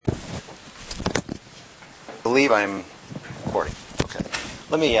I believe I'm recording. Okay.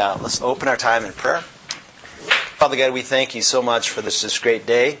 Let's open our time in prayer. Father God, we thank you so much for this great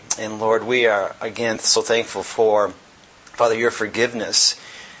day. And Lord, we are again so thankful for, Father, your forgiveness.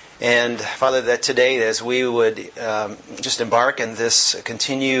 And Father, that today as we would just embark in this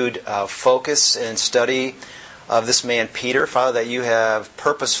continued focus and study of this man Peter, Father, that you have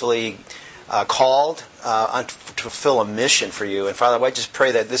purposefully called to fulfill a mission for you. And Father, I just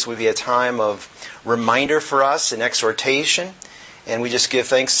pray that this would be a time of reminder for us and exhortation. And we just give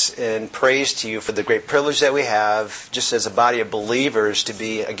thanks and praise to you for the great privilege that we have, just as a body of believers, to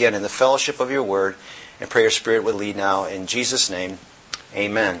be, again, in the fellowship of your word. And pray your Spirit would lead now. In Jesus' name,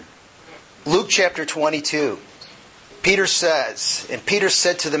 amen. Luke chapter 22. Peter says, and Peter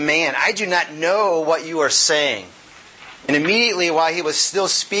said to the man, I do not know what you are saying. And immediately while he was still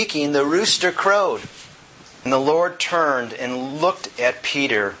speaking, the rooster crowed. And the Lord turned and looked at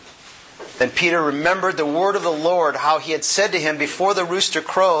Peter. Then Peter remembered the word of the Lord, how he had said to him, before the rooster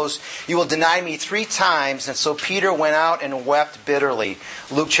crows, you will deny me 3 times. And so Peter went out and wept bitterly.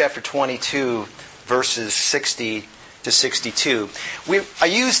 Luke chapter 22, verses 60 to 62. I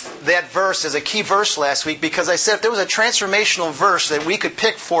used that verse as a key verse last week because I said if there was a transformational verse that we could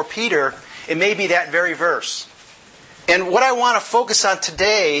pick for Peter, it may be that very verse. And what I want to focus on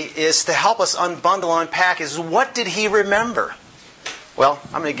today is to help us unbundle, unpack, is what did he remember? Well,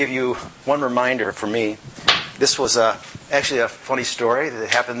 I'm going to give you one reminder for me. This was actually a funny story that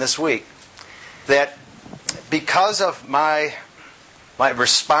happened this week. That because of my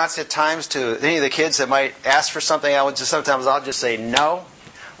response at times to any of the kids that might ask for something, I'll just say no,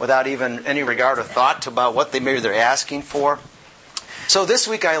 without even any regard or thought about what maybe they're asking for. So this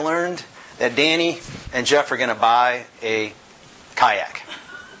week I learned that Danny and Jeff are going to buy a kayak.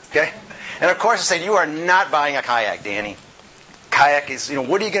 Okay? And of course I said, you are not buying a kayak, Danny. Kayak is,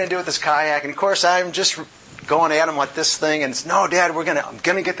 what are you going to do with this kayak? And of course I'm just going at them with this thing, and it's, no, Dad, I'm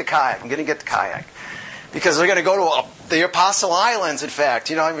going to get the kayak. I'm going to get the kayak. Because they're going to go to the Apostle Islands, in fact.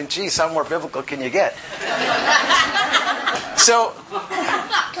 Geez, how more biblical can you get? So,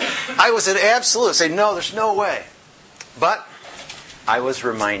 I was an absolute, say, no, there's no way. But, I was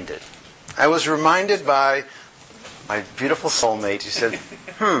reminded. I was reminded by my beautiful soulmate. He said,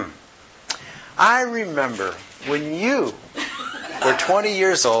 I remember when you were 20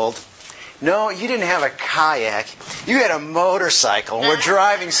 years old. No, you didn't have a kayak. You had a motorcycle. And we're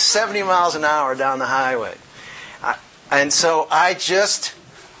driving 70 miles an hour down the highway. And so I just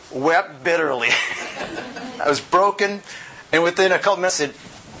wept bitterly. I was broken. And within a couple minutes I said,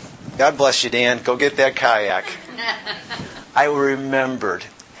 God bless you, Dan. Go get that kayak. I remembered.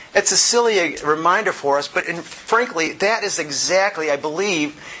 It's a silly reminder for us, but frankly, that is exactly, I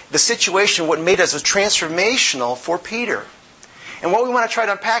believe, the situation, what made us transformational for Peter. And what we want to try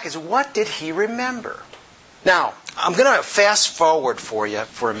to unpack is, what did he remember? Now, I'm going to fast forward for you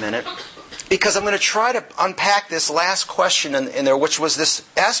for a minute, because I'm going to try to unpack this last question in there, which was this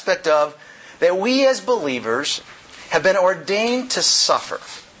aspect of that we as believers have been ordained to suffer.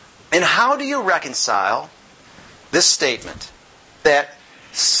 And how do you reconcile this statement that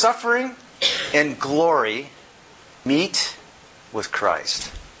suffering and glory meet with Christ?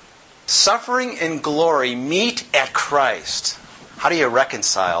 Suffering and glory meet at Christ. How do you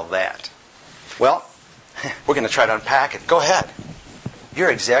reconcile that? Well, we're going to try to unpack it. Go ahead. You're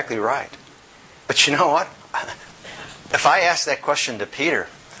exactly right. But you know what? If I asked that question to Peter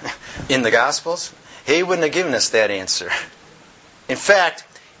in the Gospels, he wouldn't have given us that answer. In fact,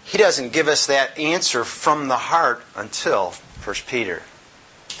 he doesn't give us that answer from the heart until 1 Peter.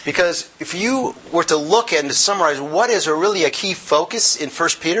 Because if you were to look at and to summarize what is really a key focus in 1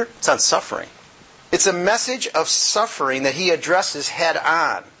 Peter, it's on suffering. It's a message of suffering that he addresses head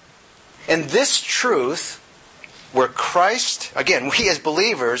on. And this truth, where Christ, again, we as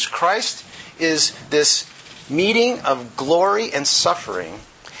believers, Christ is this meeting of glory and suffering,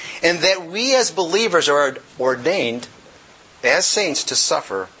 and that we as believers are ordained as saints to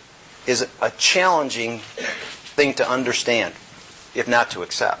suffer, is a challenging thing to understand, if not to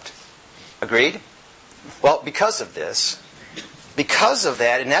accept. Agreed? Well, because of that,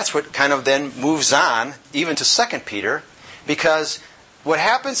 and that's what kind of then moves on even to 2 Peter, because what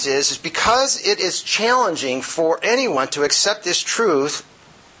happens is because it is challenging for anyone to accept this truth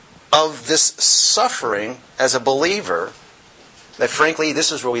of this suffering as a believer, that frankly,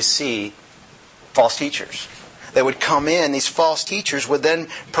 this is where we see false teachers. That would come in, these false teachers would then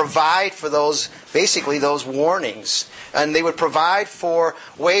provide for those warnings. And they would provide for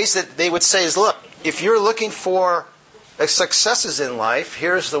ways that they would say is, look, if you're looking for successes in life,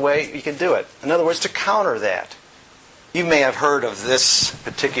 here's the way you can do it. In other words, to counter that. You may have heard of this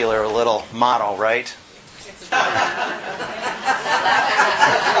particular little motto, right? I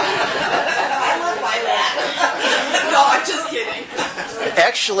live by that. No, I'm just kidding.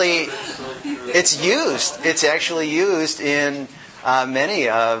 Actually, it's used. It's actually used in many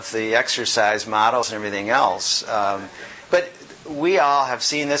of the exercise models and everything else. But we all have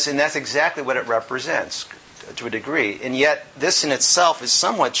seen this, and that's exactly what it represents to a degree. And yet, this in itself is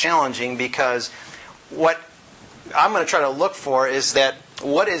somewhat challenging because what I'm going to try to look for is that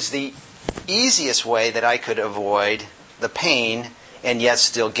what is the easiest way that I could avoid the pain and yet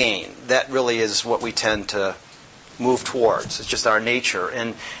still gain. That really is what we tend to move towards. It's just our nature.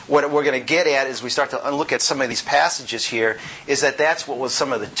 And what we're going to get at as we start to look at some of these passages here is that that's what was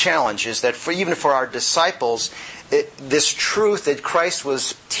some of the challenges, that even for our disciples, this truth that Christ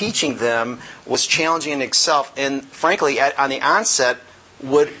was teaching them was challenging in itself, and frankly, on the onset,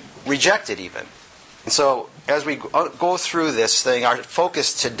 would reject it even. And so, as we go through this thing, our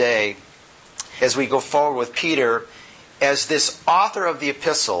focus today, as we go forward with Peter, as this author of the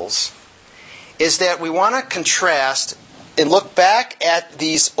epistles, is that we want to contrast and look back at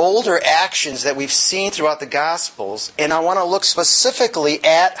these older actions that we've seen throughout the Gospels, and I want to look specifically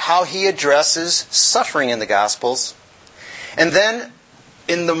at how he addresses suffering in the Gospels. And then,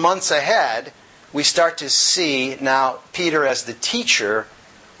 in the months ahead, we start to see now Peter as the teacher,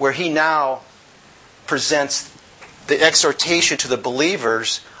 where he now presents the exhortation to the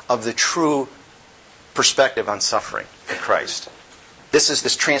believers of the true perspective on suffering in Christ. This is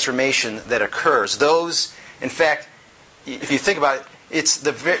this transformation that occurs. Those, in fact, if you think about it, it's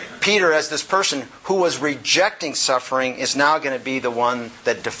Peter as this person who was rejecting suffering is now going to be the one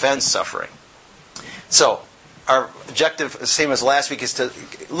that defends suffering. So, our objective, same as last week, is to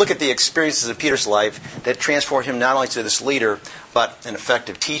look at the experiences of Peter's life that transformed him not only to this leader, but an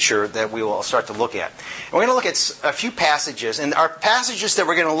effective teacher that we will start to look at. And we're going to look at a few passages, and our passages that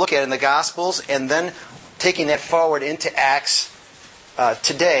we're going to look at in the Gospels, and then taking that forward into Acts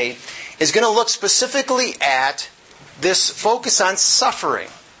today, is going to look specifically at this focus on suffering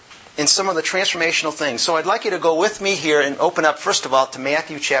in some of the transformational things. So I'd like you to go with me here and open up, first of all, to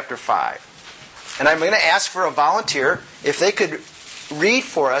Matthew chapter 5. And I'm going to ask for a volunteer if they could read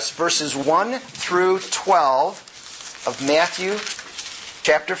for us verses 1 through 12 of Matthew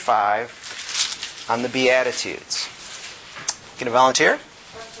chapter 5 on the Beatitudes. Can you volunteer?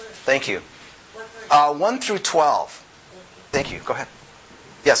 Thank you. 1 through 12. Thank you. Go ahead.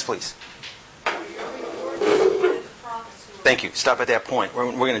 Yes, please. Thank you. Stop at that point.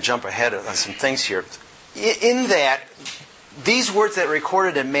 We're going to jump ahead on some things here. In that, these words that are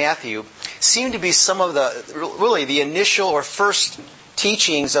recorded in Matthew seem to be some of the initial or first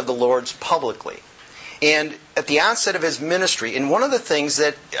teachings of the Lord's publicly. And at the onset of his ministry, and one of the things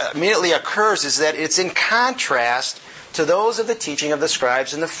that immediately occurs is that it's in contrast to those of the teaching of the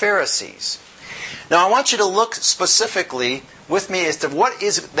scribes and the Pharisees. Now I want you to look specifically with me as to what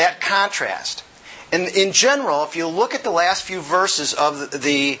is that contrast. And in general, if you look at the last few verses of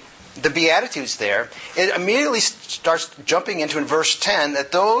the Beatitudes there, it immediately starts jumping into in verse 10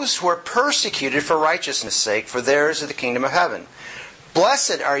 that those who are persecuted for righteousness' sake, for theirs is the kingdom of heaven.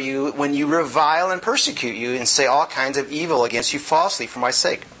 Blessed are you when you revile and persecute you and say all kinds of evil against you falsely for my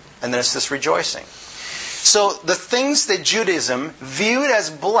sake. And then it's this rejoicing. So the things that Judaism viewed as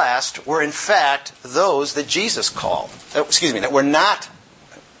blessed were in fact those that Jesus called. That were not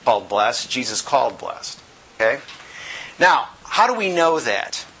called blessed, Jesus called blessed. Okay? Now, how do we know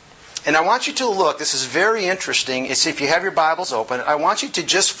that? And I want you to look, this is very interesting. It's if you have your Bibles open, I want you to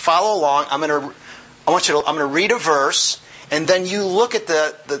just follow along. I'm going to read a verse, and then you look at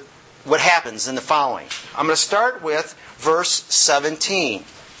what happens in the following. I'm going to start with verse 17.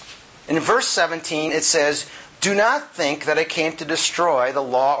 In verse 17 it says, "Do not think that I came to destroy the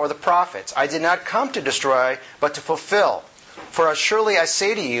law or the prophets. I did not come to destroy, but to fulfill. For surely I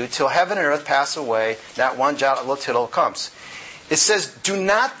say to you, till heaven and earth pass away, not one jot or tittle comes." It says, "Do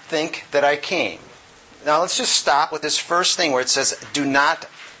not think that I came." Now let's just stop with this first thing where it says, do not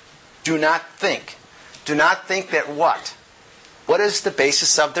think. Do not think that what? What is the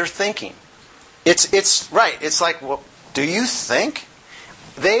basis of their thinking? It's right. It's like, well, do you think?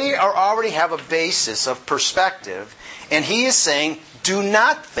 They already have a basis of perspective, and he is saying, do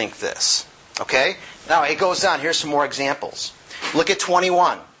not think this. Okay? Now it goes on. Here's some more examples. Look at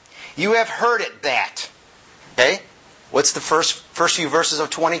 21. "You have heard it that." Okay? What's the first few verses of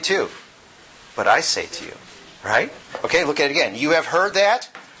 22? "But I say to you." Right? Okay, look at it again. "You have heard that."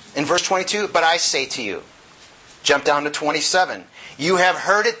 In verse 22, "But I say to you." Jump down to 27. "You have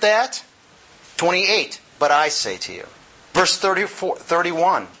heard it that." 28, "But I say to you." Verse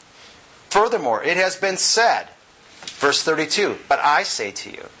 31. "Furthermore, it has been said." Verse 32, "But I say to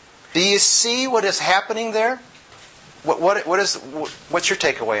you." Do you see what is happening there? What's your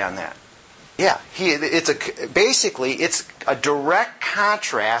takeaway on that? Yeah, basically it's a direct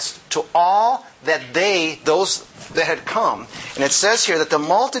contrast to all those that had come. And it says here that the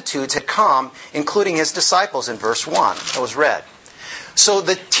multitudes had come, including his disciples in verse 1. That was read. So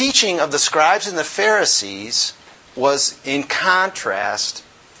the teaching of the scribes and the Pharisees was in contrast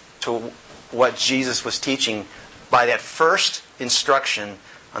to what Jesus was teaching by that first instruction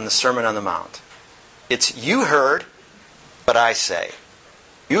on the Sermon on the Mount. It's, you heard, but I say.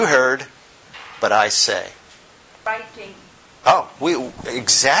 You heard, but I say. Writing.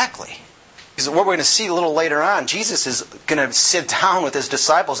 Exactly. Because what we're going to see a little later on, Jesus is going to sit down with his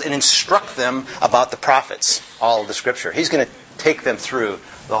disciples and instruct them about the prophets, all of the Scripture. He's going to take them through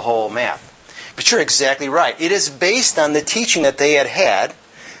the whole map. But you're exactly right. It is based on the teaching that they had,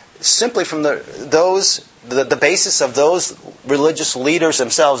 simply from the basis of those religious leaders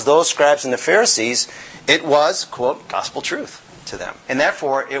themselves, those scribes and the Pharisees. It was, quote, gospel truth to them. And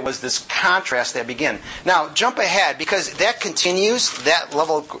therefore, it was this contrast that began. Now, jump ahead, because that continues, that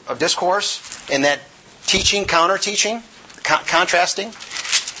level of discourse, and that teaching, counter-teaching, contrasting.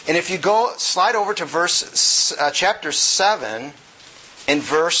 And if you slide over to chapter 7 and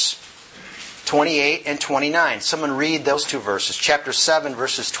verse 28 and 29. Someone read those two verses. Chapter 7,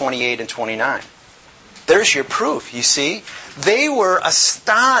 verses 28 and 29. There's your proof, you see. They were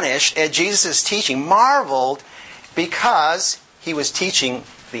astonished at Jesus' teaching, marveled, because he was teaching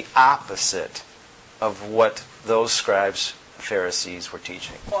the opposite of what those scribes, Pharisees were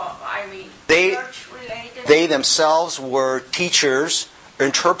teaching. Well, church-related. They themselves were teachers,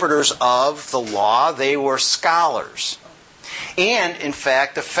 interpreters of the law. They were scholars. And, in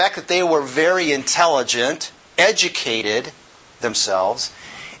fact, the fact that they were very intelligent, educated themselves,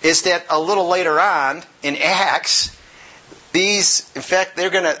 is that a little later on in Acts,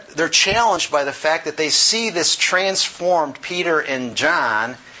 they're challenged by the fact that they see this transformed Peter and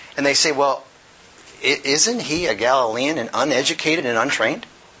John, and they say, well, isn't he a Galilean and uneducated and untrained?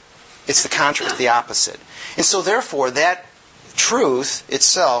 It's the contrast, the opposite. And so therefore, that truth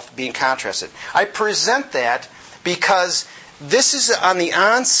itself being contrasted. I present that because this is on the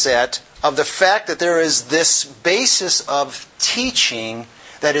onset of the fact that there is this basis of teaching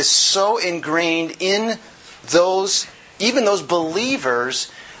that is so ingrained in even those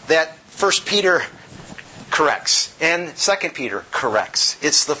believers, that 1 Peter corrects and 2 Peter corrects.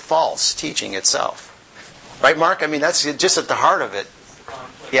 It's the false teaching itself. Right, Mark? I mean, that's just at the heart of it.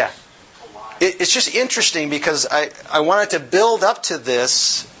 Yeah. It's just interesting because I wanted to build up to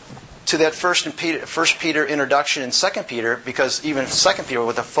this, to that 1 Peter introduction and 2 Peter, because even 2 Peter,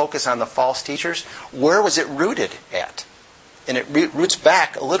 with a focus on the false teachers, where was it rooted at? And it roots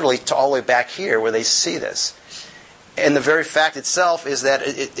back literally to all the way back here where they see this. And the very fact itself is that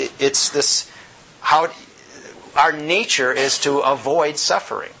it's this, how our nature is to avoid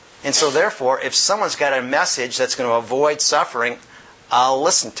suffering. And so therefore, if someone's got a message that's going to avoid suffering, I'll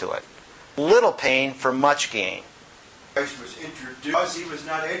listen to it. Little pain for much gain. Christ was introduced because he was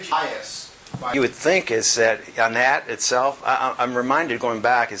not educated. You would think is that on that itself, I'm reminded going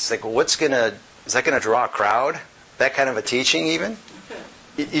back, it's like, well, is that going to draw a crowd? That kind of a teaching even?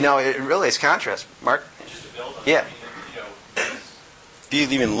 You know, it really is contrast. Mark? Just to build on yeah. If you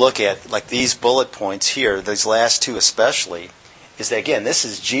even look at like these bullet points here, these last two especially, is that again, this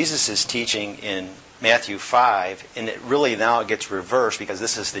is Jesus' teaching in Matthew 5, and it really now gets reversed because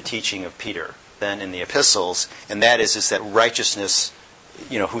this is the teaching of Peter then in the epistles, and that is that righteousness,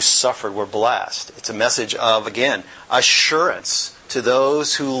 who suffered were blessed. It's a message of, again, assurance to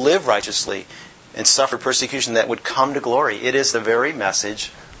those who live righteously and suffer persecution that would come to glory. It is the very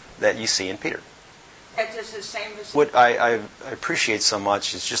message that you see in Peter. It is the same as What I appreciate so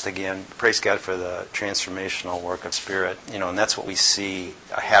much is just, again, praise God for the transformational work of Spirit, and that's what we see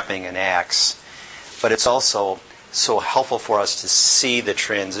happening in Acts. But it's also so helpful for us to see the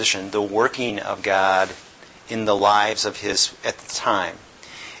transition, the working of God in the lives of His at the time.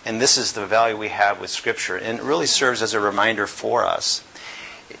 And this is the value we have with Scripture, and it really serves as a reminder for us.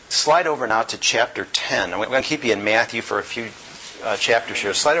 Slide over now to chapter 10. I'm going to keep you in Matthew for a few chapters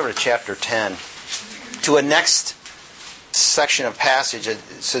here. Slide over to chapter 10. To a next section of passage, it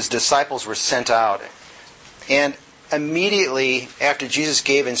says disciples were sent out. And immediately after Jesus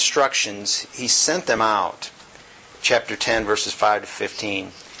gave instructions, He sent them out. Chapter 10, verses 5 to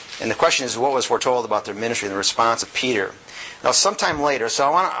 15. And the question is, what was foretold about their ministry and the response of Peter? Now, sometime later, so I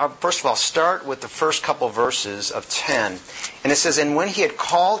want to, first of all, start with the first couple verses of 10. And it says, and when He had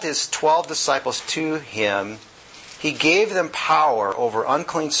called His 12 disciples to Him, He gave them power over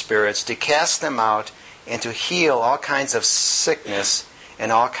unclean spirits to cast them out and to heal all kinds of sickness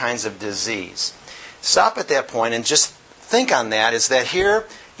and all kinds of disease. stop at that point and just think on that, is that here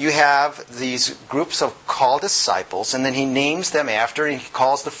you have these groups of called disciples, and then he names them after, and he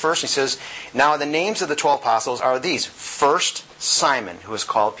calls the first, he says, now the names of the 12 apostles are these. First, Simon, who is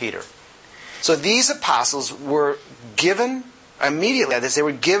called Peter. So these apostles were given, immediately after this, they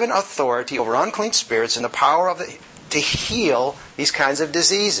were given authority over unclean spirits and the power to heal these kinds of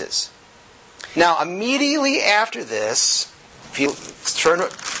diseases. Now, immediately after this, if you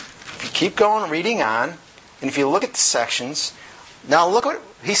keep going, reading on, and if you look at the sections, now look what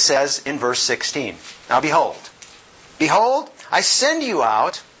he says in verse 16. Now behold, I send you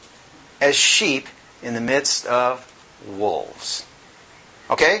out as sheep in the midst of wolves.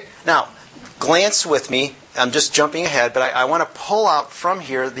 Okay? Now, glance with me. I'm just jumping ahead, but I want to pull out from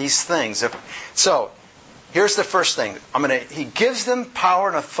here these things. So, here's the first thing. He gives them power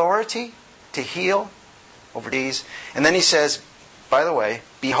and authority to heal over disease. And then he says, by the way,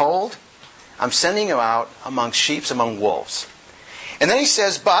 behold, I'm sending you out among sheep, among wolves. And then he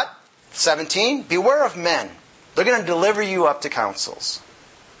says, but, 17, beware of men. They're going to deliver you up to councils.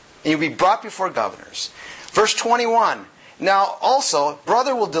 And you'll be brought before governors. Verse 21, now also,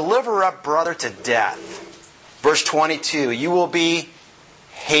 brother will deliver up brother to death. Verse 22, you will be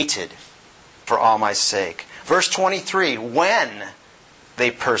hated for all my sake. Verse 23, when they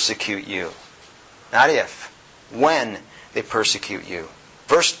persecute you. Not if. When they persecute you.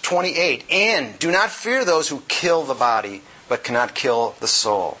 Verse 28, and do not fear those who kill the body, but cannot kill the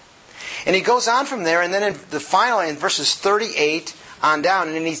soul. And he goes on from there, and then in verses 38 on down,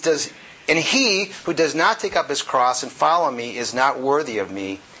 and he who does not take up his cross and follow me is not worthy of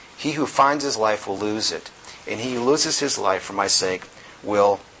me. He who finds his life will lose it, and he who loses his life for my sake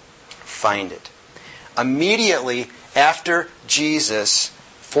will find it. Immediately after Jesus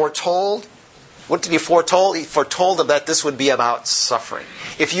foretold, what did he foretold? He foretold that this would be about suffering.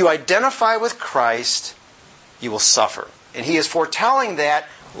 If you identify with Christ, you will suffer. And he is foretelling that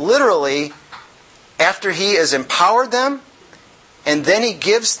literally after he has empowered them, and then he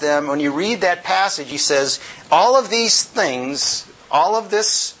gives them, when you read that passage, he says, all of these things, all of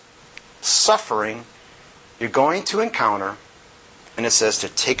this suffering, you're going to encounter, and it says to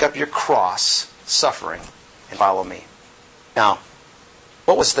take up your cross, suffering, and follow me. Now,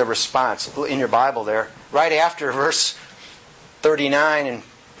 what was the response in your Bible there? Right after verse 39, and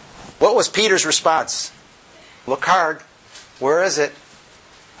what was Peter's response? Look hard. Where is it?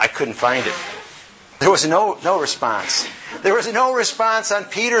 I couldn't find it. There was no response. There was no response on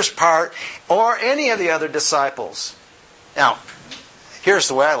Peter's part or any of the other disciples. Now, here's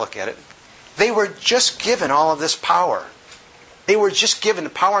the way I look at it. They were just given all of this power. They were just given the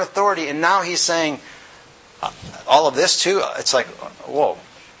power and authority, and now he's saying, all of this too? It's like, whoa.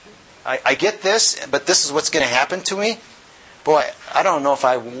 I get this, but this is what's going to happen to me? Boy, I don't know if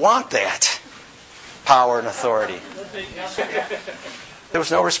I want that power and authority. There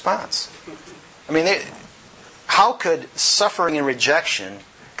was no response. I mean, how could suffering and rejection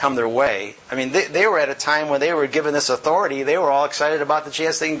come their way? I mean, they were at a time when they were given this authority. They were all excited about the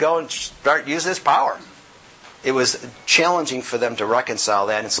chance they can go and start using this power. It was challenging for them to reconcile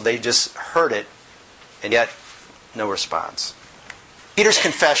that, and so they just heard it, and yet no response. Peter's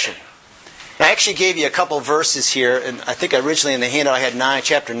confession. I actually gave you a couple verses here, and I think originally in the handout I had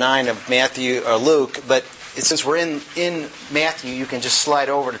chapter 9 of Matthew or Luke, but since we're in Matthew, you can just slide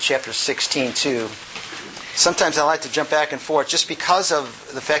over to chapter 16 too. Sometimes I like to jump back and forth just because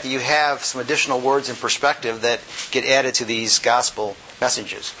of the fact that you have some additional words and perspective that get added to these gospel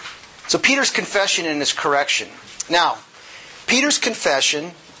messages. So Peter's confession and his correction. Now, Peter's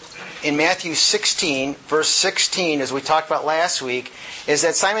confession in Matthew 16, verse 16, as we talked about last week, is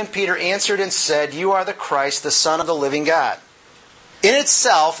that Simon Peter answered and said, "You are the Christ, the Son of the living God." In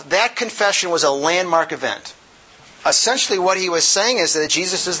itself, that confession was a landmark event. Essentially what he was saying is that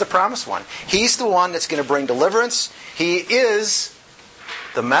Jesus is the promised one. He's the one that's going to bring deliverance. He is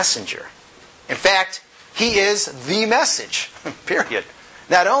the messenger. In fact, he is the message, period.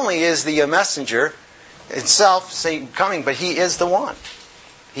 Not only is the messenger itself coming, but he is the one.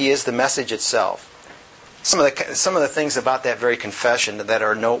 He is the message itself. Some of the things about that very confession that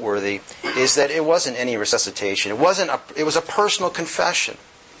are noteworthy is that it wasn't any resuscitation. It was a personal confession.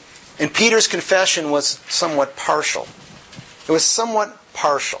 And Peter's confession was somewhat partial. It was somewhat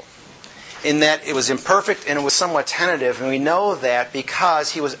partial in that it was imperfect and it was somewhat tentative. And we know that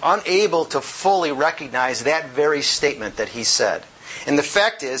because he was unable to fully recognize that very statement that he said. And the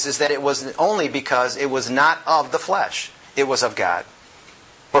fact is that it was only because it was not of the flesh. It was of God.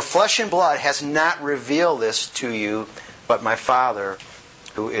 For flesh and blood has not revealed this to you, but my Father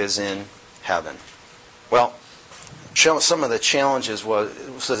who is in heaven. Well, some of the challenges was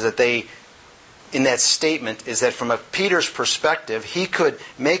that they in that statement is that from a Peter's perspective, he could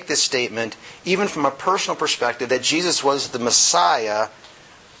make this statement even from a personal perspective that Jesus was the Messiah,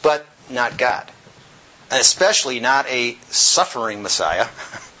 but not God. And especially not a suffering Messiah.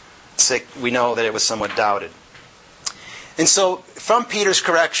 We know that it was somewhat doubted. And so, from Peter's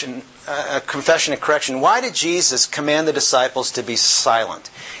confession and correction, why did Jesus command the disciples to be silent?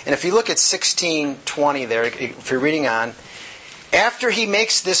 And if you look at 16:20 there, if you're reading on, after he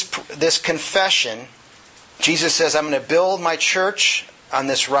makes this confession, Jesus says, I'm going to build my church on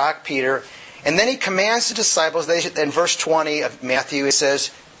this rock, Peter. And then he commands the disciples, in verse 20 of Matthew, he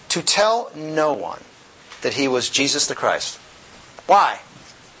says, to tell no one that he was Jesus the Christ. Why?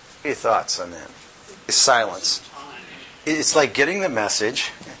 What are your thoughts on that? Silence. It's like getting the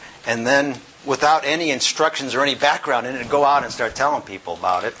message and then without any instructions or any background in it, go out and start telling people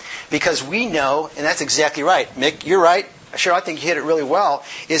about it. Because we know, and that's exactly right. Mick, you're right. Sure, I think you hit it really well,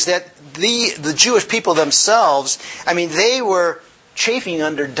 is that the Jewish people themselves, they were chafing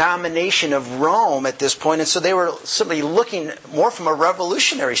under domination of Rome at this point, and so they were simply looking more from a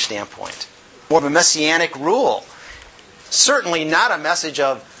revolutionary standpoint, more of a messianic rule. Certainly not a message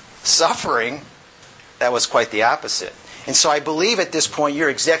of suffering. That was quite the opposite. And so I believe at this point you're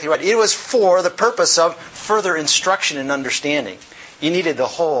exactly right. It was for the purpose of further instruction and understanding. You needed the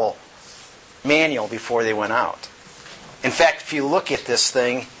whole manual before they went out. In fact, if you look at this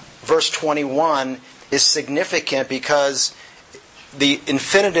thing, verse 21 is significant because the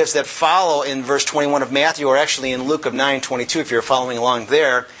infinitives that follow in verse 21 of Matthew are actually in Luke of 9:22, if you're following along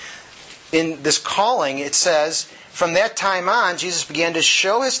there. In this calling, it says, from that time on, Jesus began to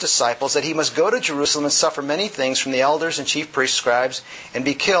show his disciples that he must go to Jerusalem and suffer many things from the elders and chief priests, scribes, and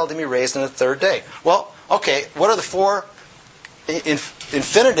be killed and be raised on the third day. Well, okay, what are the four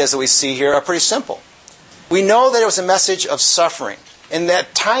infinitives that we see here are pretty simple. We know that it was a message of suffering. And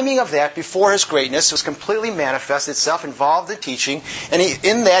that timing of that before his greatness was completely manifest itself, involved in teaching. And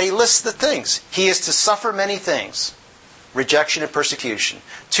in that he lists the things. He is to suffer many things. Rejection and persecution.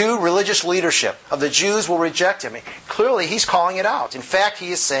 2, religious leadership of the Jews will reject him. Clearly, he's calling it out. In fact,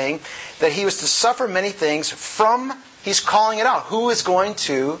 he is saying that he was to suffer many things he's calling it out. Who is going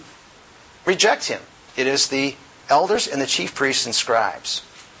to reject him? It is the elders and the chief priests and scribes.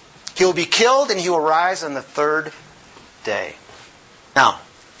 He will be killed and he will rise on the third day. Now,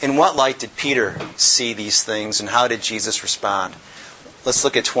 in what light did Peter see these things and how did Jesus respond? Let's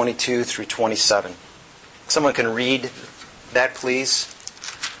look at 22 through 27. Someone can read that, please.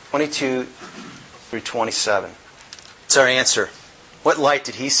 22 through 27. That's our answer. What light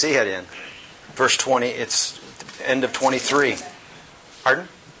did he see it in? Verse 20, it's the end of 23. Pardon?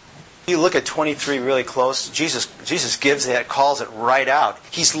 You look at 23 really close. Jesus gives that, calls it right out.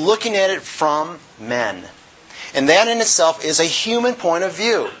 He's looking at it from men. And that in itself is a human point of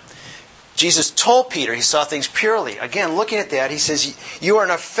view. Jesus told Peter he saw things purely. Again, looking at that, he says, you are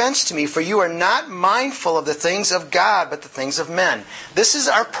an offense to me, for you are not mindful of the things of God, but the things of men. This is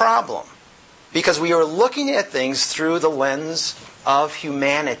our problem, because we are looking at things through the lens of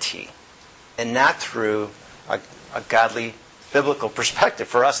humanity, and not through a godly, biblical perspective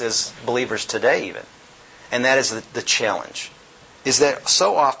for us as believers today even. And that is the challenge, is that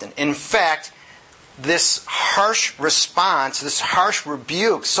so often, in fact, this harsh response, this harsh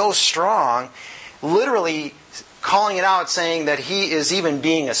rebuke, so strong, literally calling it out, saying that he is even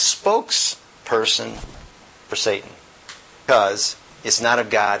being a spokesperson for Satan. Because it's not of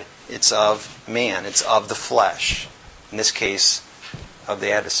God, it's of man, it's of the flesh. In this case, of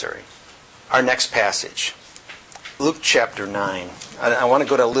the adversary. Our next passage, Luke chapter 9. I want to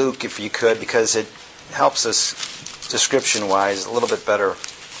go to Luke, if you could, because it helps us description-wise a little bit better.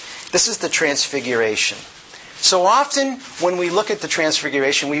 This is the Transfiguration. So often when we look at the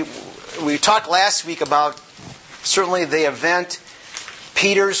Transfiguration, we talked last week about certainly the event,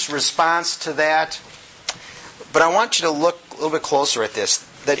 Peter's response to that. But I want you to look a little bit closer at this.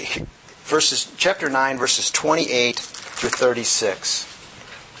 That chapter 9, verses 28 through 36.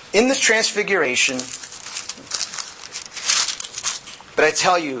 In this Transfiguration, but I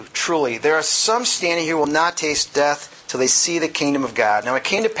tell you truly, there are some standing here who will not taste death till they see the kingdom of God. Now it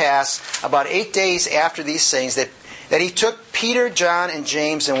came to pass about 8 days after these sayings that he took Peter, John, and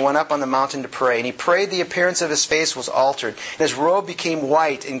James and went up on the mountain to pray. And he prayed, the appearance of his face was altered, and his robe became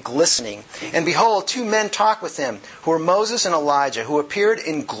white and glistening. And behold, 2 men talked with him, who were Moses and Elijah, who appeared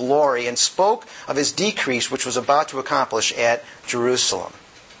in glory and spoke of his decrease which was about to accomplish at Jerusalem.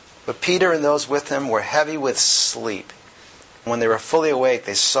 But Peter and those with him were heavy with sleep. When they were fully awake,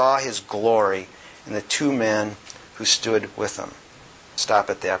 they saw his glory and the 2 men who stood with him. Stop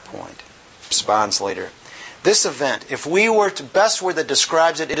at that point. Responds later. This event, if we were to best word that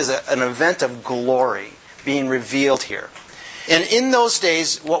describes it, it is an event of glory being revealed here. And in those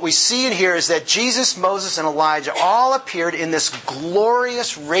days, what we see in here is that Jesus, Moses, and Elijah all appeared in this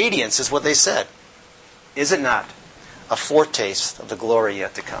glorious radiance, is what they said. Is it not a foretaste of the glory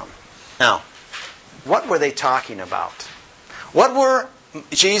yet to come? Now, what were they talking about? What were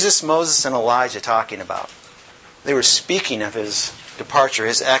Jesus, Moses, and Elijah talking about? They were speaking of his departure,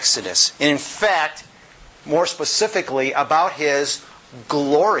 his exodus. And in fact, more specifically, about his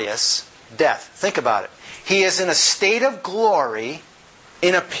glorious death. Think about it. He is in a state of glory,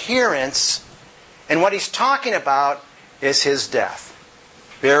 in appearance, and what he's talking about is his death,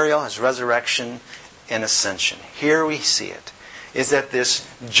 burial, his resurrection, and ascension. Here we see it, is that this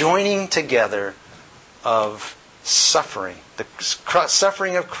joining together of suffering, the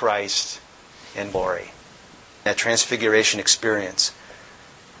suffering of Christ and glory, that transfiguration experience.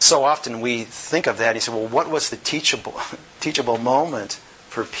 So often we think of that. He said, well, what was the teachable moment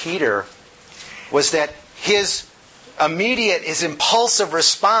for Peter? Was that his impulsive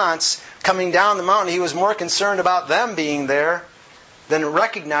response coming down the mountain, he was more concerned about them being there than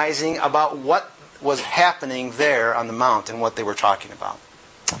recognizing about what was happening there on the mount and what they were talking about.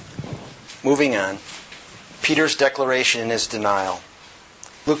 Moving on. Peter's declaration and his denial.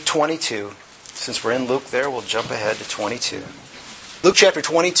 Luke 22. Since we're in Luke there, we'll jump ahead to 22. Luke chapter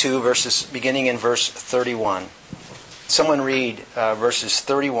 22, beginning in verse 31. Someone read verses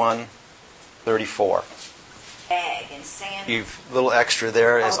 31, 34. Egg and sand. You've a little extra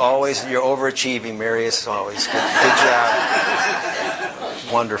there. As always, you're overachieving, Mary, as always. Good job.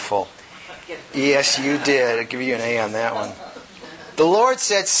 Wonderful. Yes, you did. I'll give you an A on that one. The Lord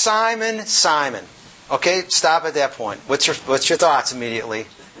said, Simon, Simon. Okay, stop at that point. What's your thoughts immediately?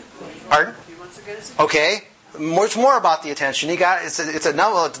 Pardon? Okay. Much more about the attention.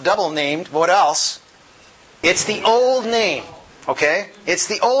 It's double named. What else? It's the old name. Okay? It's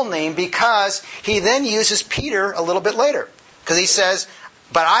the old name because he then uses Peter a little bit later. Because he says,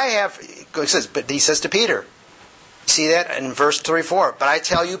 but he says to Peter. See that in verse 34. But I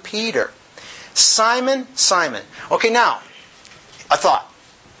tell you, Peter. Simon, Simon. Okay, now, a thought.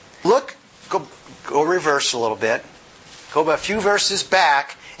 Go reverse a little bit. Go a few verses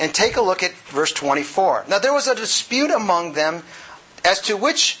back and take a look at verse 24. Now, there was a dispute among them as to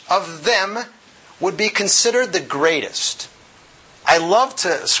which of them would be considered the greatest. I love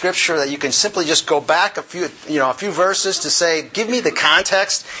Scripture that you can simply just go back a few verses to say, give me the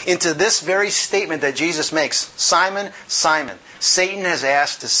context into this very statement that Jesus makes. Simon, Simon, Satan has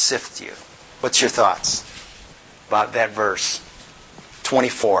asked to sift you. What's your thoughts about that verse?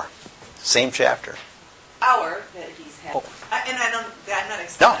 24. Same chapter. Hour that he's had. Oh. I'm not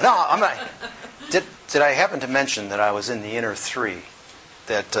excited. No, I'm not. Did I happen to mention that I was in the inner three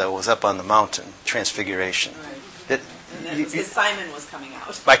that was up on the mountain, Transfiguration? Right. Simon was coming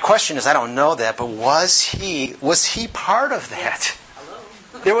out. My question is, I don't know that, but was he part of that? Yes.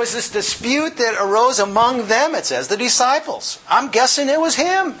 Hello. There was this dispute that arose among them, it says, the disciples. I'm guessing it was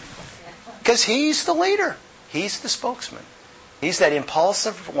him. Because he's the leader. He's the spokesman. He's that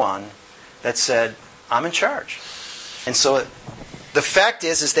impulsive one that said, I'm in charge. And so the fact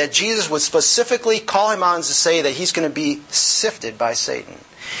is that Jesus would specifically call him on to say that he's going to be sifted by Satan.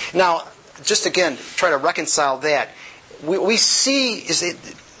 Now, just again, try to reconcile that. We see is that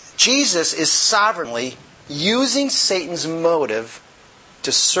Jesus is sovereignly using Satan's motive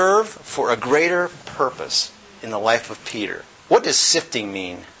to serve for a greater purpose in the life of Peter. What does sifting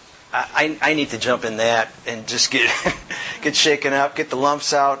mean? I need to jump in that and just get shaken up, get the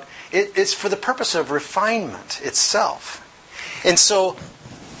lumps out. It's for the purpose of refinement itself. And so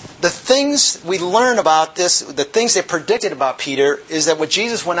the things we learn about this, the things they predicted about Peter, is that what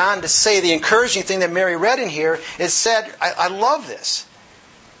Jesus went on to say, the encouraging thing that Mary read in here, is said, I love this.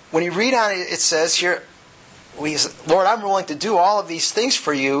 When you read on it, it says here, Lord, I'm willing to do all of these things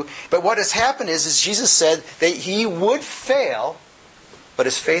for you. But what has happened is Jesus said that he would fail, but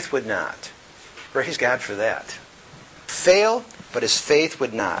his faith would not. Praise God for that. Fail, but his faith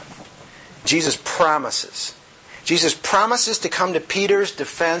would not. Jesus promises. Jesus promises to come to Peter's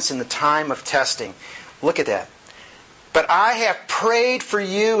defense in the time of testing. Look at that. But I have prayed for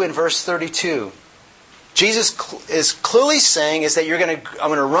you in verse 32. Jesus is clearly saying is that I'm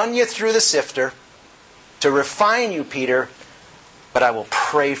going to run you through the sifter to refine you, Peter, but I will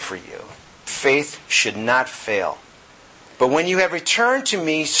pray for you. Faith should not fail. But when you have returned to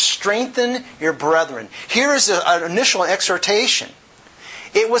me, strengthen your brethren. Here is an initial exhortation.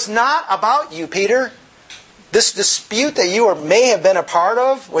 It was not about you, Peter. This dispute that you may have been a part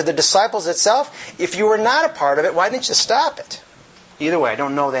of, or the disciples itself, if you were not a part of it, why didn't you stop it? Either way, I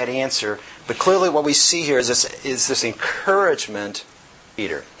don't know that answer, But clearly what we see here is this encouragement.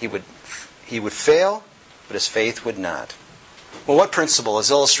 Peter. He would fail, but his faith would not. Well, what principle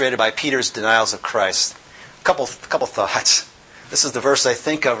is illustrated by Peter's denials of Christ? A couple thoughts. This is the verse I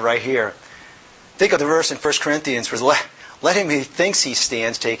think of right here. Think of the verse in 1 Corinthians where let him who thinks he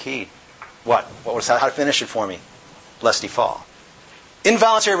stands take heed. What was that? How to finish it for me? Lest he fall.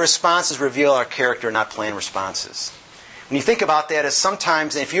 Involuntary responses reveal our character, not planned responses. When you think about that, as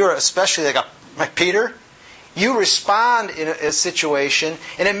sometimes, if you're especially like Peter, you respond in a situation,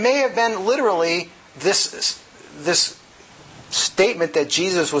 and it may have been literally this statement that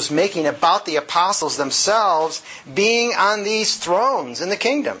Jesus was making about the apostles themselves being on these thrones in the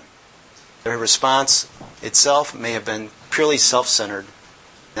kingdom. Their response itself may have been purely self-centered,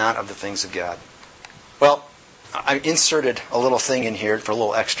 not of the things of God. Well, I inserted a little thing in here for a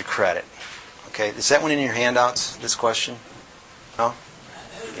little extra credit. Okay, is that one in your handouts, this question? No?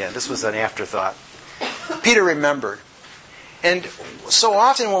 Yeah, this was an afterthought. Peter remembered. And so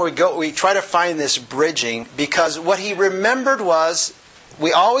often when we try to find this bridging, because what he remembered was,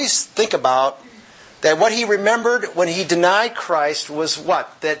 we always think about that what he remembered when he denied Christ was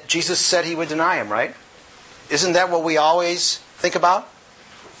what? That Jesus said he would deny him, right? Isn't that what we always think about?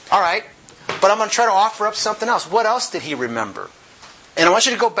 All right, but I'm going to try to offer up something else. What else did he remember? And I want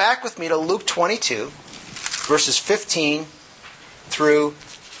you to go back with me to Luke 22, verses 15 through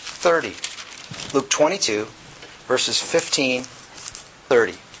 30. Luke 22, verses 15,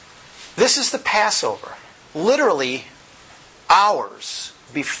 30. This is the Passover. Literally hours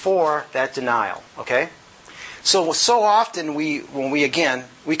before that denial. Okay? So often when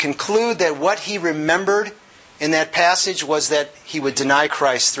we conclude that what he remembered in that passage was that he would deny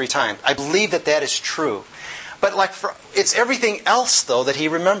Christ 3 times. I believe that is true. But it's everything else, though, that he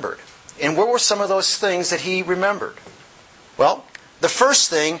remembered. And what were some of those things that he remembered? Well, the first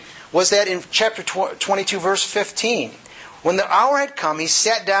thing was that in chapter 22, verse 15, when the hour had come, he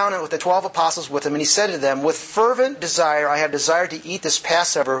sat down with the 12 apostles with him, and he said to them, "With fervent desire I have desired to eat this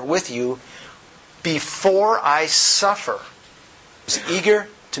Passover with you before I suffer." He was eager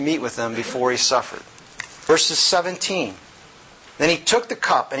to meet with them before he suffered. Verses 17. Then he took the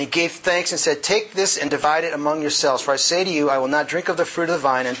cup, and he gave thanks and said, "Take this and divide it among yourselves. For I say to you, I will not drink of the fruit of the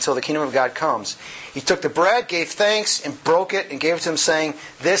vine until the kingdom of God comes." He took the bread, gave thanks, and broke it, and gave it to them, saying,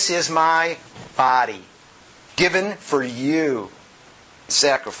 "This is my body, given for you.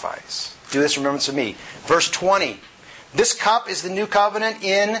 Sacrifice. Do this in remembrance of me." Verse 20. "This cup is the new covenant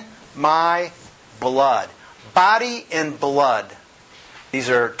in my blood." Body and blood. These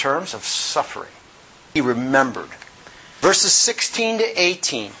are terms of suffering. He remembered. Verses 16 to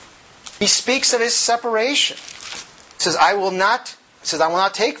 18. He speaks of his separation. He says, I will not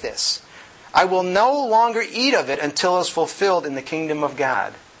take this. I will no longer eat of it until it is fulfilled in the kingdom of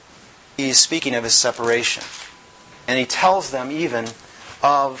God. He is speaking of his separation. And he tells them even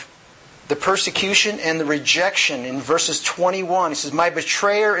of the persecution and the rejection in verses 21. He says, "My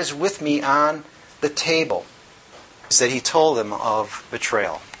betrayer is with me on the table." He said he told them of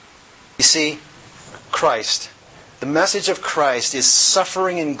betrayal. You see, Christ, the message of Christ is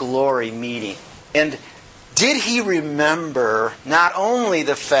suffering and glory meeting. And did he remember not only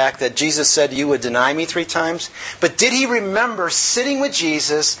the fact that Jesus said, "You would deny me 3 times," but did he remember sitting with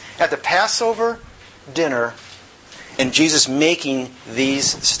Jesus at the Passover dinner and Jesus making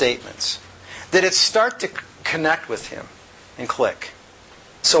these statements? Did it start to connect with him and click?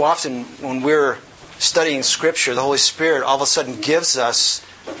 So often when we're studying Scripture, the Holy Spirit all of a sudden gives us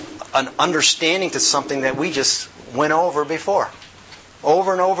an understanding to something that we just went over before.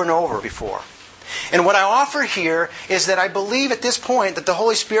 Over and over and over before. And what I offer here is that I believe at this point that the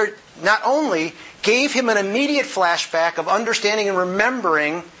Holy Spirit not only gave him an immediate flashback of understanding and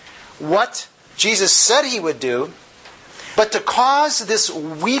remembering what Jesus said he would do, but to cause this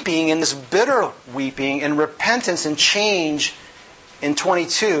weeping and this bitter weeping and repentance and change in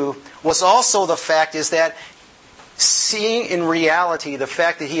 22 was also the fact is that seeing in reality the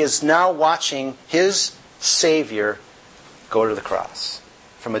fact that he is now watching his Savior go to the cross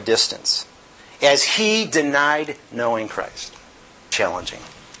from a distance as he denied knowing Christ. Challenging.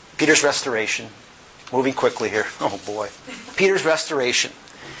 Peter's restoration. Moving quickly here. Oh boy. Peter's restoration.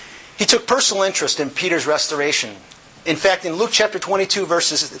 He took personal interest in Peter's restoration. In fact, in Luke chapter 22,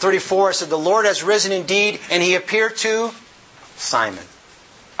 verses 34, it said, "The Lord has risen indeed, and he appeared to Simon."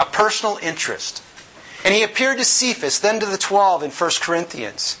 A personal interest. And he appeared to Cephas, then to the 12 in 1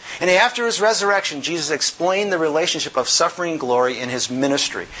 Corinthians. And after his resurrection, Jesus explained the relationship of suffering and glory in his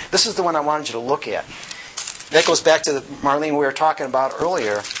ministry. This is the one I wanted you to look at. That goes back to Marlene we were talking about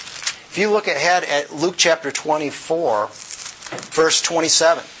earlier. If you look ahead at Luke chapter 24, verse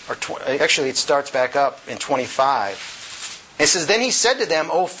 27. Actually, it starts back up in 25. It says, "Then he said to them,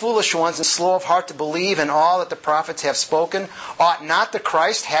 O foolish ones, and slow of heart to believe in all that the prophets have spoken. Ought not the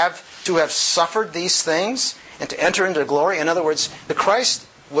Christ to have suffered these things and to enter into glory?" In other words, the Christ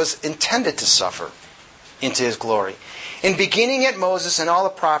was intended to suffer into his glory. "In beginning at Moses and all the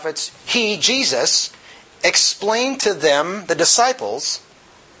prophets, he, Jesus, explained to them, the disciples,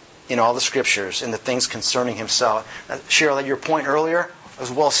 in all the scriptures and the things concerning himself." Cheryl, your point earlier was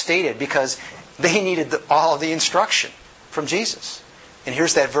well stated, because they needed all of the instruction from Jesus. And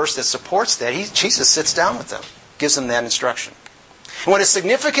here's that verse that supports that. Jesus sits down with them, gives them that instruction. And what is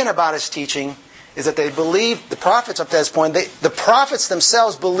significant about his teaching is that they believed, the prophets up to this point, the prophets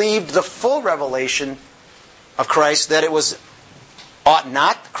themselves believed the full revelation of Christ, that it ought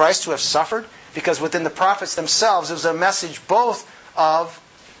not Christ to have suffered, because within the prophets themselves there was a message both of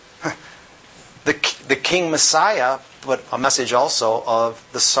the King Messiah, but a message also of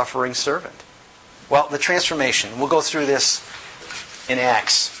the suffering servant. Well, the transformation. We'll go through this in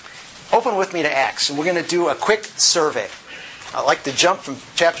Acts. Open with me to Acts, and we're going to do a quick survey. I like to jump from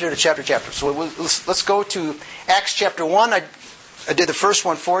chapter to chapter. So let's go to Acts chapter 1. I did the first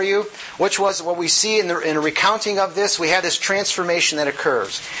one for you, which was what we see in a recounting of this. We have this transformation that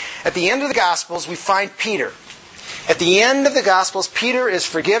occurs. At the end of the Gospels, we find Peter. At the end of the Gospels, Peter is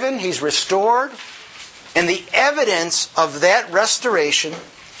forgiven, he's restored, and the evidence of that restoration,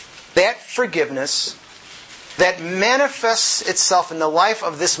 that forgiveness, that manifests itself in the life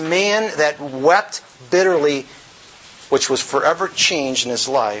of this man that wept bitterly, which was forever changed in his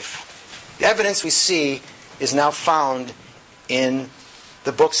life. The evidence we see is now found in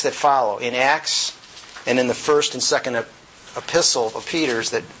the books that follow, in Acts and in the first and second epistle of Peter's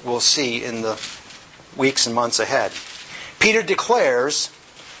that we'll see in the weeks and months ahead. Peter declares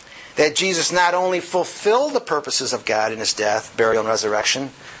that Jesus not only fulfilled the purposes of God in his death, burial, and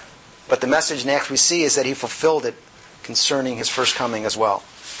resurrection, but the message in Acts we see is that he fulfilled it concerning his first coming as well.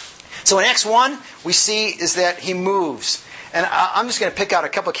 So in Acts 1, we see is that he moves. And I'm just going to pick out a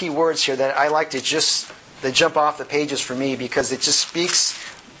couple of key words here that I like to that jump off the pages for me, because it just speaks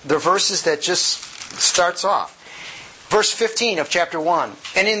the verses that just starts off. Verse 15 of chapter 1.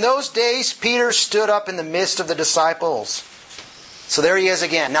 "And in those days Peter stood up in the midst of the disciples." So there he is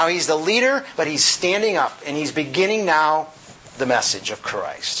again. Now he's the leader, but he's standing up, and he's beginning now the message of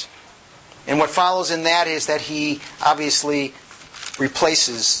Christ. And what follows in that is that he obviously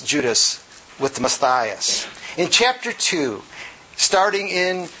replaces Judas with the Matthias. In chapter 2, starting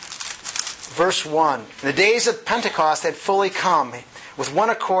in verse 1, "The days of Pentecost had fully come. With one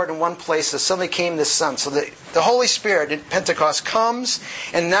accord in one place, there suddenly came the Son." So the Holy Spirit at Pentecost comes,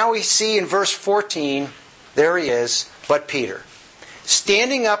 and now we see in verse 14, there he is, "But Peter,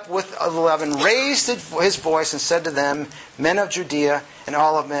 standing up with 11, raised his voice and said to them, Men of Judea, and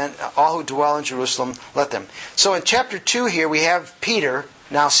all who dwell in Jerusalem, let them." So in chapter 2 here, we have Peter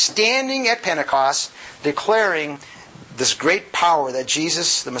now standing at Pentecost, declaring this great power that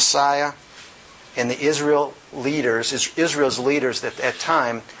Jesus, the Messiah, and the Israel's leaders at that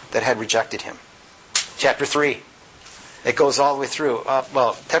time that had rejected him. Chapter 3, it goes all the way through.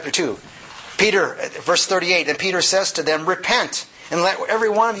 Chapter 2, Peter, verse 38, "And Peter says to them, Repent, and let every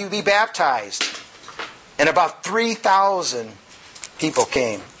one of you be baptized." And about 3,000 people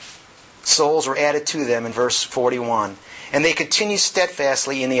came. Souls were added to them in verse 41. "And they continued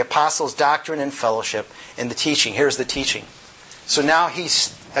steadfastly in the apostles' doctrine and fellowship, and the teaching." Here's the teaching. So now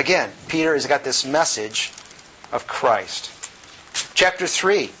Peter has got this message of Christ. Chapter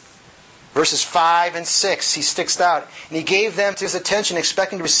 3, verses 5 and 6, he sticks out. "And he gave them to his attention,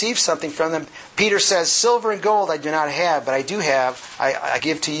 expecting to receive something from them. Peter says, Silver and gold I do not have, but I do have, I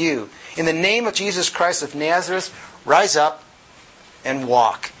give to you. In the name of Jesus Christ of Nazareth, rise up and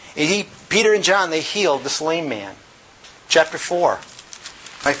walk." And Peter and John, they healed this lame man. Chapter 4,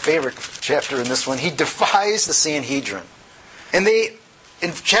 my favorite chapter in this one, he defies the Sanhedrin. And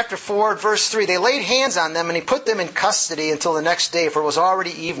in chapter 4, verse 3, "They laid hands on them, and he put them in custody until the next day, for it was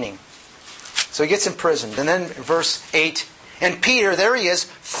already evening." So he gets imprisoned. And then verse 8, "And Peter," there he is,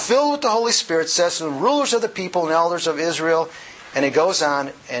 "filled with the Holy Spirit, says to the rulers of the people and elders of Israel," and it goes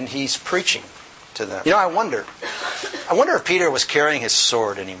on, and he's preaching to them. I wonder if Peter was carrying his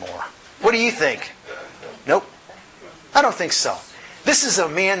sword anymore. What do you think? Nope. I don't think so. This is a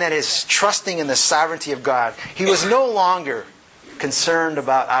man that is trusting in the sovereignty of God. He was no longer concerned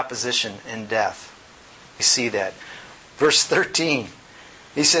about opposition and death. You see that. Verse 13,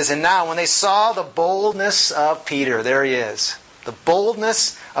 he says, "And now when they saw the boldness of Peter," there he is, the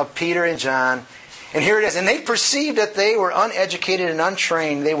boldness of Peter and John, and here it is, "and they perceived that they were uneducated and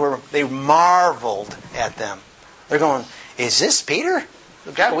untrained, they marveled at them." They're going, Is this Peter?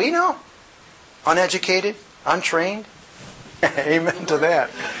 The guy we know? Uneducated? Untrained? Amen to that.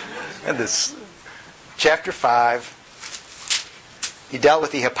 And this, chapter 5, he dealt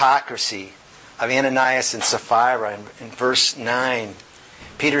with the hypocrisy of Ananias and Sapphira in verse 9.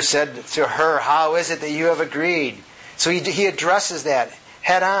 Peter said to her, how is it that you have agreed? So he addresses that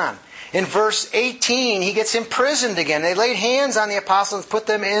head on. In verse 18, he gets imprisoned again. They laid hands on the apostles and put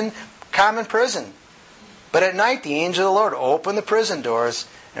them in common prison. But at night the angel of the Lord opened the prison doors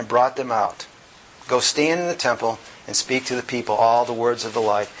and brought them out. Go stand in the temple and speak to the people all the words of the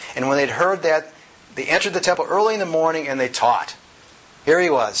light. And when they'd heard that, they entered the temple early in the morning and they taught. Here he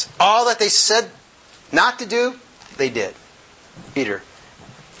was. All that they said not to do, they did. Peter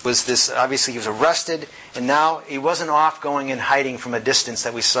was this, obviously he was arrested, and now he wasn't off going and hiding from a distance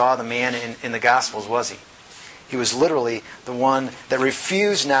that we saw the man in the Gospels, was he? He was literally the one that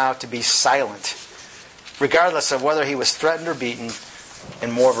refused now to be silent, regardless of whether he was threatened or beaten,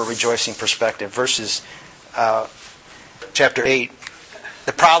 in more of a rejoicing perspective. Verses chapter 8.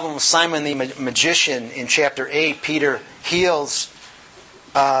 The problem of Simon the magician in chapter 8, Peter deals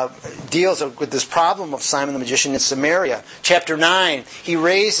with this problem of Simon the magician in Samaria. Chapter 9, he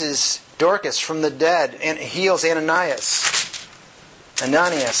raises Dorcas from the dead and heals Ananias.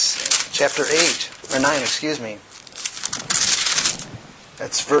 Chapter 8, or 9, excuse me.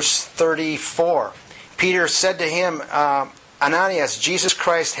 That's verse 34. Peter said to him, Ananias, Jesus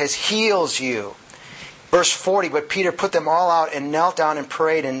Christ has healed you. Verse 40, but Peter put them all out and knelt down and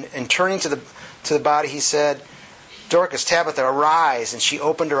prayed, and turning to the body, he said, Dorcas, Tabitha, arise. And she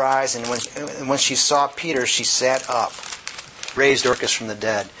opened her eyes, and when she saw Peter, she sat up. Raised Dorcas from the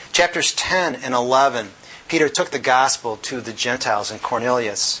dead. Chapters 10 and 11, Peter took the gospel to the Gentiles and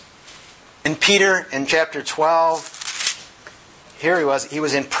Cornelius. And Peter, in chapter 12, here he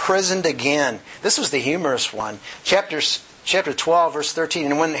was imprisoned again. This was the humorous one. Chapter 12, verse 13.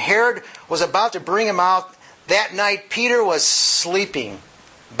 And when Herod was about to bring him out, that night Peter was sleeping,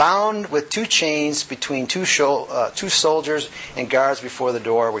 bound with 2 chains between two soldiers and guards before the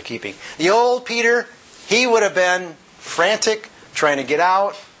door were keeping. The old Peter, he would have been frantic, trying to get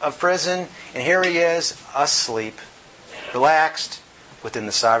out of prison, and here he is, asleep, relaxed, within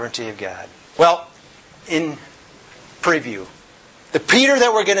the sovereignty of God. Well, in preview, the Peter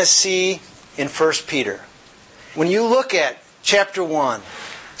that we're going to see in 1 Peter, when you look at chapter 1,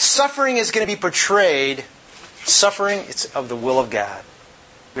 suffering is going to be portrayed, it's of the will of God.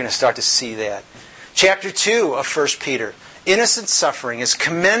 We're going to start to see that. Chapter 2 of 1 Peter, innocent suffering is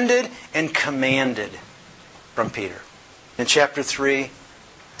commended and commanded from Peter. In chapter 3,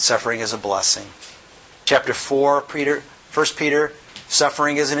 suffering is a blessing. Chapter 4, 1 Peter,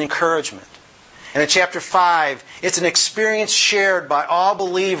 suffering is an encouragement. And in chapter 5, it's an experience shared by all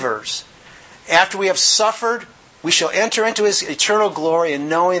believers. After we have suffered, we shall enter into His eternal glory, and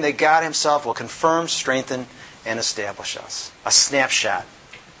knowing that God Himself will confirm, strengthen, and establish us. A snapshot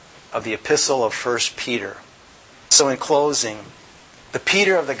of the epistle of 1 Peter. So in closing, the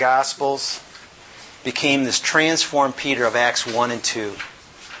Peter of the Gospels became this transformed Peter of Acts 1 and 2.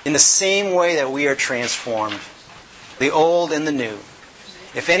 In the same way that we are transformed, the old and the new.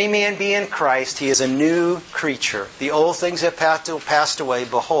 If any man be in Christ, he is a new creature. The old things have passed away.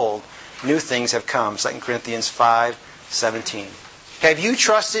 Behold, new things have come. 2 Corinthians 5:17. Have you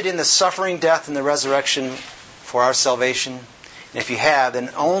trusted in the suffering, death, and the resurrection for our salvation? And if you have,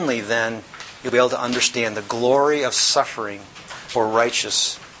 then only then you'll be able to understand the glory of suffering for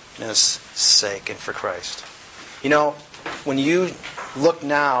righteousness' sake and for Christ. You know, when you look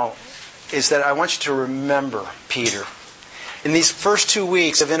now, is that I want you to remember Peter. In these first 2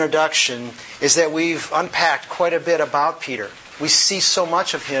 weeks of introduction, is that we've unpacked quite a bit about Peter. We see so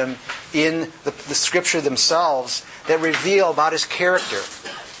much of him in the Scripture themselves that reveal about his character.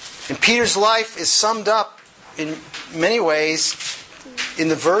 And Peter's life is summed up in many ways in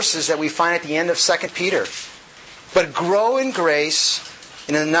the verses that we find at the end of 2 Peter. But grow in grace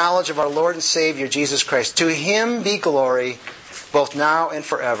and in the knowledge of our Lord and Savior, Jesus Christ. To Him be glory, both now and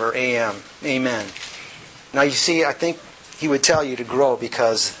forever. Amen. Now you see, I think he would tell you to grow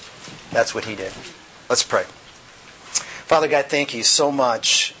because that's what he did. Let's pray. Father God, thank you so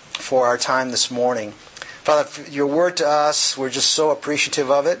much for our time this morning. Father, your word to us, we're just so appreciative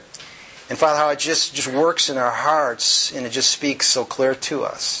of it. And Father, how it just works in our hearts and it just speaks so clear to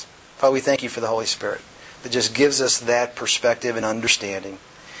us. Father, we thank you for the Holy Spirit that just gives us that perspective and understanding.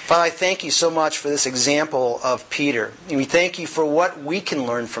 Father, I thank you so much for this example of Peter. And we thank you for what we can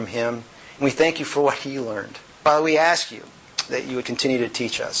learn from him. And we thank you for what he learned. Father, we ask you that you would continue to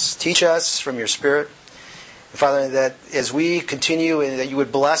teach us. Teach us from your Spirit. And Father, that as we continue, and that you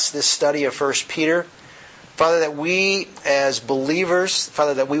would bless this study of 1 Peter. Father, that we as believers,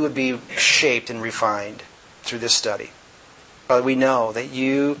 Father, that we would be shaped and refined through this study. Father, we know that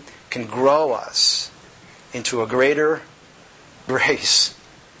you can grow us into a greater grace,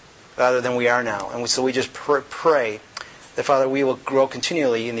 Father, than we are now. And so we just pray that, Father, we will grow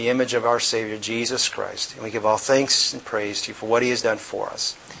continually in the image of our Savior, Jesus Christ. And we give all thanks and praise to you for what He has done for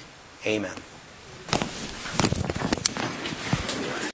us. Amen.